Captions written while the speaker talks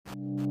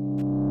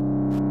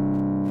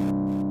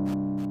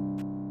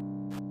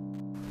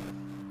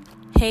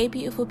Hey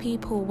beautiful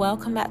people,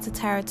 welcome back to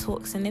Tara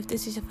Talks, and if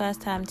this is your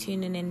first time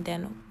tuning in,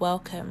 then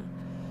welcome.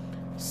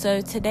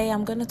 So today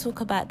I'm going to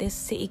talk about this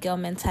city girl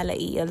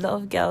mentality a lot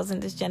of girls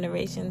in this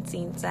generation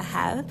seem to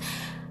have,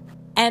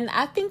 and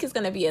I think it's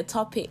going to be a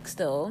topic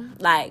still,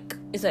 I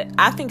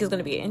think it's going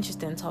to be an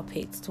interesting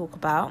topic to talk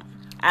about,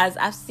 as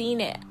I've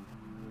seen it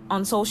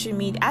on social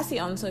media. I see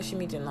it on social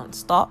media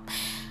non-stop.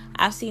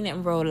 I've seen it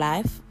in real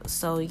life,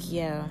 so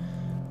yeah,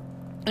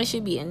 it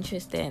should be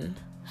interesting.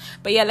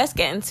 But yeah, let's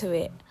get into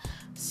it.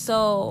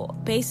 So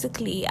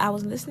basically, I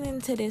was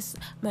listening to this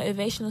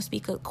motivational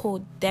speaker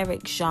called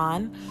Derek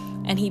Jean,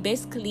 and he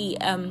basically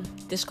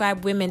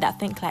described women that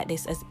think like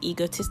this as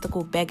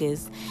egotistical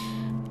beggars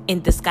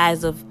in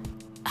disguise of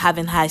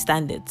having high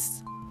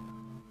standards,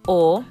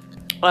 or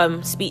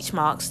speech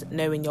marks,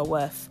 knowing your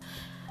worth,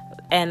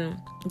 and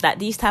that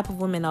these type of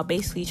women are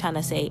basically trying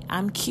to say,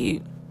 I'm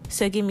cute,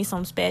 so give me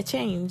some spare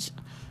change.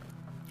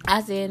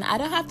 As in, I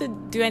don't have to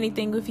do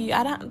anything with you.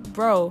 I don't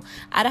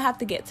have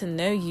to get to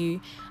know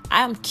you.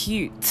 I am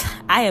cute.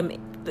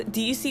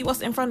 Do you see what's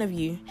in front of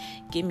you?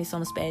 Give me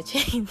some spare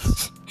change.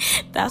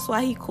 That's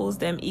why he calls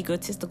them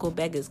egotistical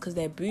beggars, because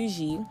they're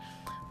bougie.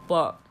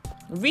 But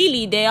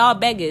really, they are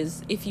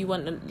beggars if you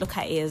want to look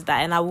at it as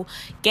that. And I will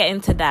get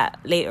into that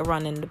later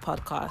on in the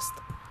podcast.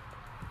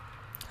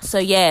 So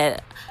yeah,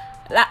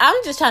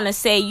 I'm just trying to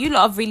say, you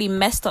lot have really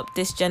messed up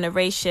this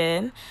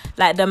generation.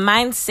 Like, the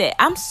mindset.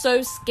 I'm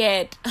so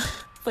scared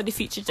for the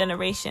future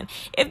generation.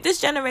 If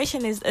this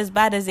generation is as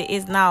bad as it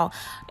is now,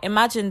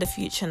 imagine the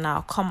future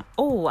now.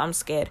 I'm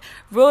scared.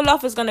 Real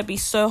love is going to be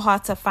so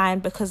hard to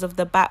find because of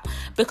the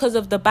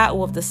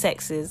battle of the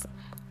sexes,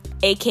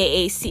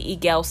 aka city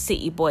girls,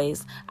 city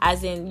boys.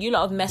 As in, you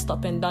lot have messed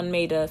up and done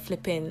made a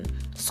flipping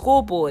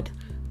scoreboard.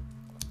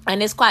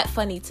 And it's quite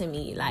funny to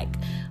me, like,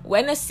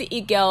 when a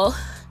city girl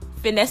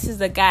finesses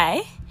a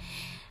guy,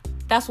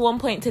 that's 1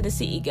 point to the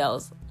city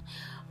girls.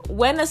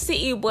 When a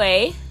city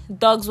boy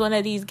dogs one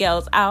of these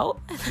girls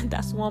out,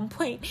 that's 1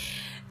 point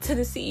to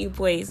the city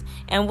boys.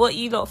 And what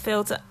you lot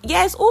fail to,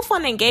 it's all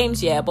fun and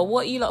games, but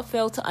what you lot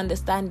fail to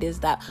understand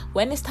is that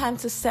when it's time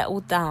to settle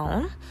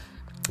down,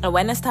 and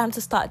when it's time to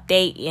start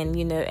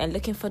dating, and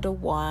looking for the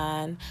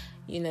one,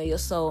 your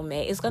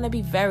soulmate, it's going to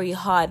be very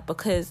hard,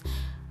 because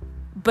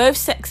both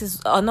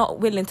sexes are not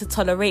willing to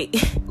tolerate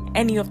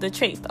any of the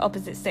traits the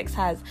opposite sex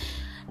has.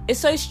 It's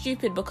so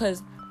stupid,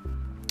 because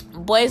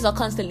boys are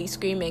constantly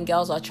screaming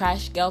girls are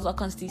trash, girls are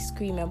constantly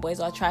screaming boys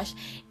are trash.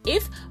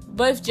 If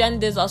both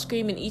genders are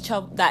screaming the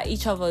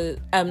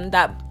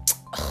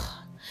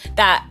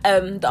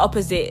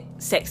opposite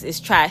sex is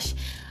trash,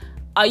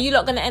 are you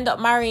not going to end up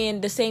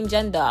marrying the same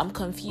gender? I'm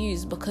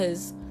confused,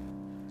 because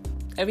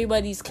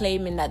everybody's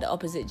claiming that the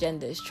opposite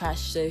gender is trash.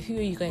 So who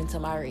are you going to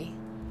marry?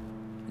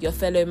 Your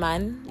fellow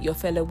man, your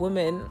fellow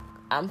woman?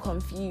 I'm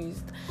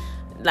confused.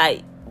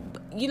 Like,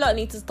 you lot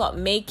need to stop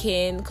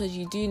making, because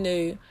you do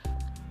know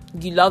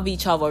you love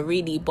each other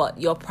really, but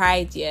your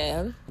pride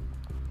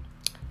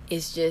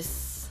is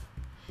just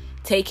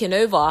taking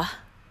over.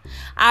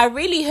 I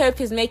really hope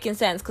it's making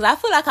sense, because I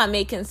feel like I'm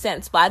making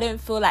sense, but I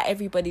don't feel like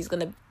everybody's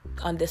gonna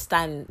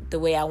understand the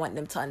way I want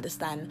them to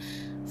understand.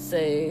 So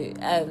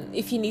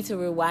if you need to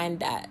rewind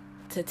that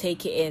to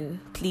take it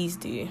in, please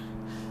do.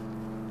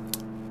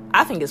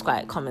 I think it's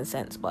quite common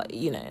sense, but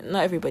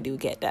not everybody will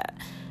get that.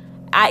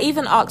 I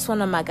even asked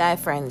one of my guy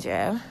friends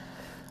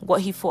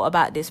what he thought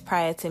about this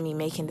prior to me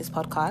making this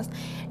podcast,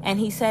 and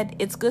he said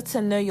it's good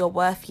to know your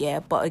worth,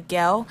 but a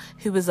girl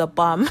who is a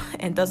bum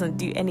and doesn't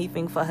do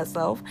anything for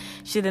herself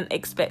shouldn't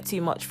expect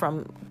too much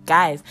from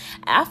guys.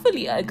 I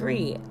fully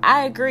agree.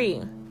 I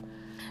agree.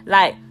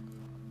 Like,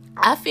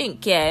 I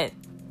think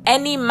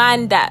any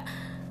man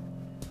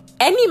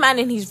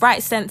in his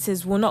right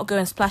senses will not go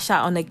and splash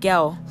out on a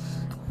girl.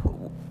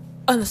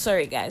 On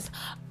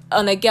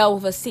a girl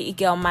with a city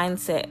girl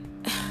mindset.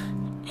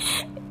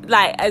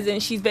 Like, as in,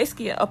 she's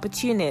basically an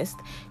opportunist.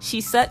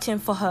 She's searching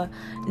for her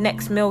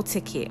next meal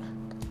ticket.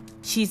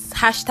 She's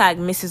hashtag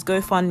Mrs.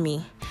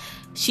 GoFundMe.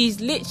 She's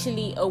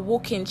literally a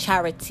walking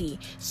charity.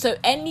 So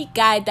any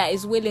guy that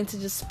is willing to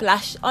just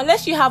splash,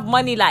 unless you have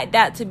money like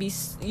that to be,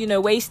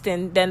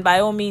 wasting, then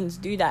by all means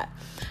do that.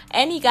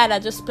 Any guy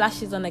that just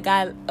splashes on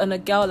a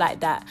girl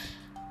like that,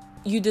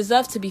 you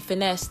deserve to be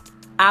finessed.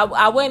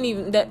 I won't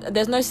even.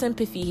 There's no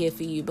sympathy here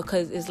for you,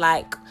 because it's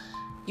like,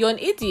 you're an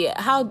idiot.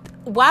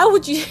 Why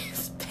would you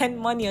spend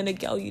money on a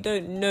girl you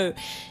don't know?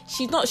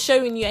 She's not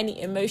showing you any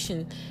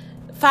emotion.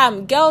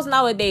 Fam, girls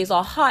nowadays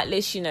are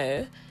heartless,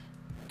 and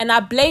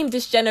I blame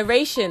this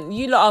generation.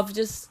 You lot have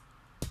just,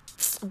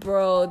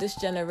 this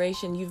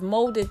generation, you've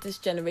molded this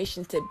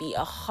generation to be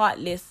a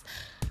heartless,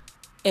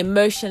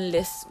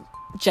 emotionless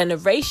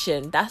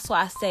generation. That's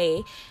why I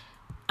say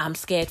I'm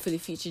scared for the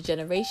future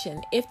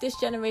generation. If this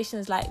generation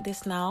is like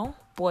this now,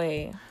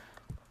 boy,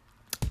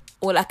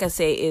 all I can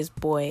say is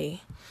boy.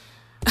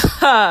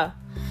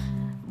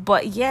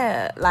 But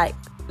yeah, like,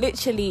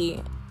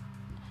 literally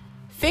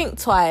think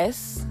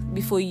twice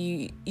before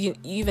you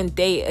even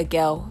date a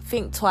girl.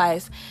 Think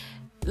twice.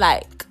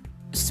 Like,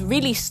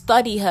 really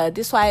study her.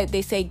 This is why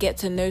they say get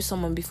to know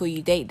someone before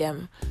you date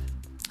them.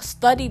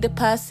 Study the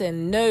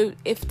person. Know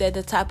if they're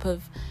the type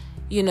of,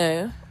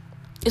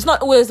 it's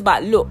not always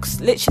about looks.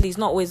 Literally, it's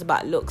not always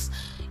about looks.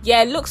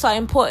 Yeah, looks are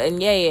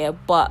important. Yeah.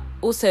 But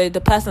also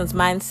the person's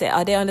mindset.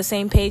 Are they on the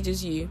same page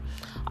as you?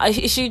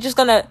 Is she just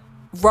gonna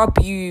rob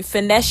you,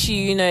 finesse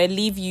you,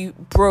 leave you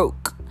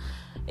broke?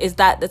 Is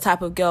that the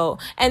type of girl?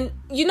 And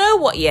you know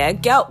what? Yeah,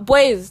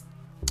 boys,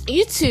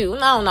 you two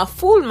now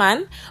fool,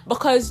 man.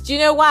 Because do you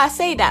know why I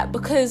say that?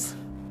 Because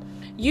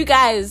you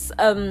guys,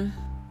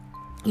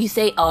 you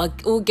say, oh,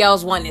 all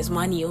girls want is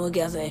money. All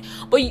girls are,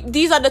 but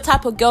these are the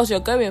type of girls you're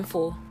going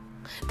for.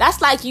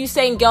 That's like you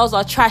saying girls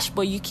are trash,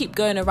 but you keep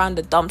going around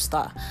the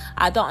dumpster.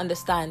 I don't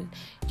understand.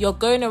 You're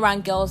going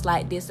around girls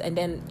like this, and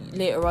then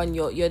later on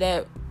you're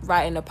there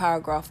writing a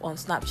paragraph on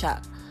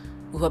Snapchat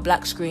with a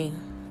black screen,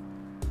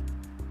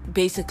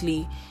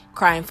 basically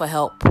crying for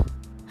help.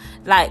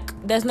 Like,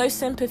 there's no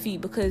sympathy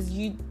because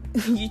you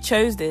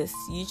chose this.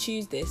 You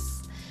choose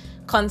this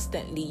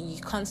constantly.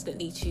 You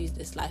constantly choose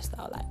this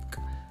lifestyle.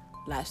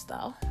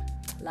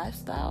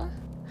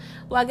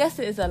 Well, I guess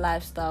it is a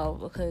lifestyle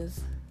because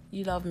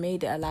you love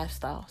made it a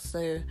lifestyle.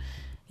 So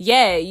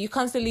yeah, you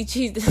constantly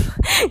choose this.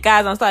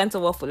 Guys, I'm starting to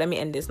waffle. Let me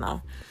end this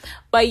now.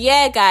 But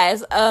yeah,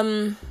 guys,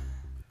 let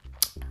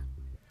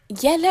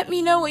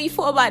me know what you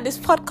thought about this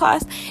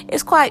podcast.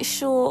 It's quite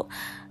short.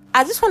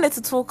 I just wanted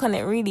to talk on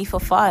it really for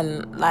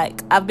fun.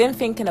 Like, I've been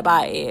thinking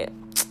about it,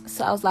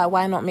 so I was like,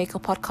 why not make a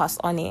podcast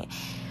on it?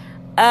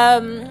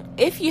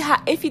 If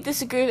you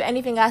disagree with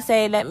anything I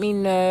say, let me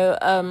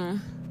know.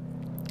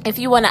 If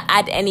you want to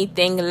add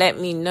anything, let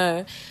me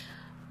know.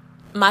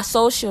 My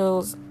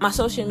social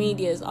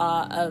medias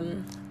are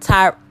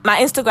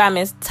my Instagram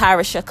is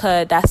Tyra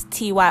Shakur. That's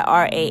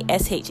TYRASHAKUR.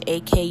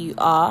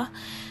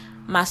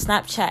 My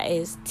Snapchat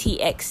is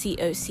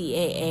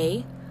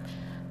TXCOCAA.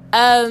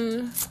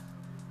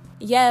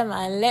 Yeah,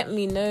 man, let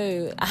me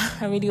know.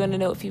 I really want to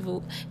know what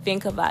people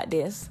think about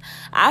this.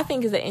 I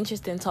think it's an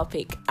interesting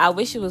topic. I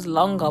wish it was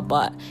longer,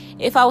 but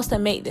if I was to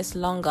make this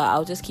longer,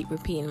 I'll just keep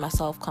repeating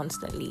myself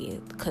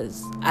constantly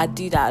because I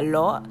do that a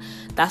lot.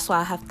 That's why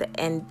I have to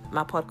end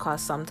my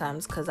podcast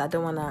sometimes, because I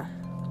don't want to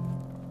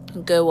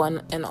go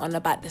on and on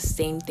about the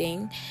same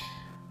thing.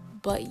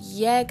 But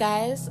yeah,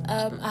 guys,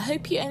 I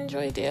hope you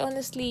enjoyed it.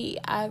 Honestly,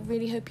 I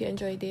really hope you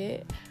enjoyed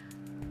it.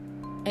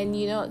 And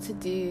you know what to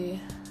do.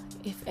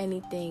 If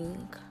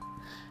anything,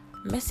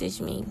 message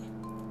me.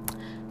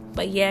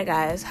 But yeah,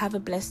 guys, have a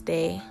blessed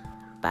day.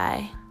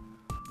 Bye.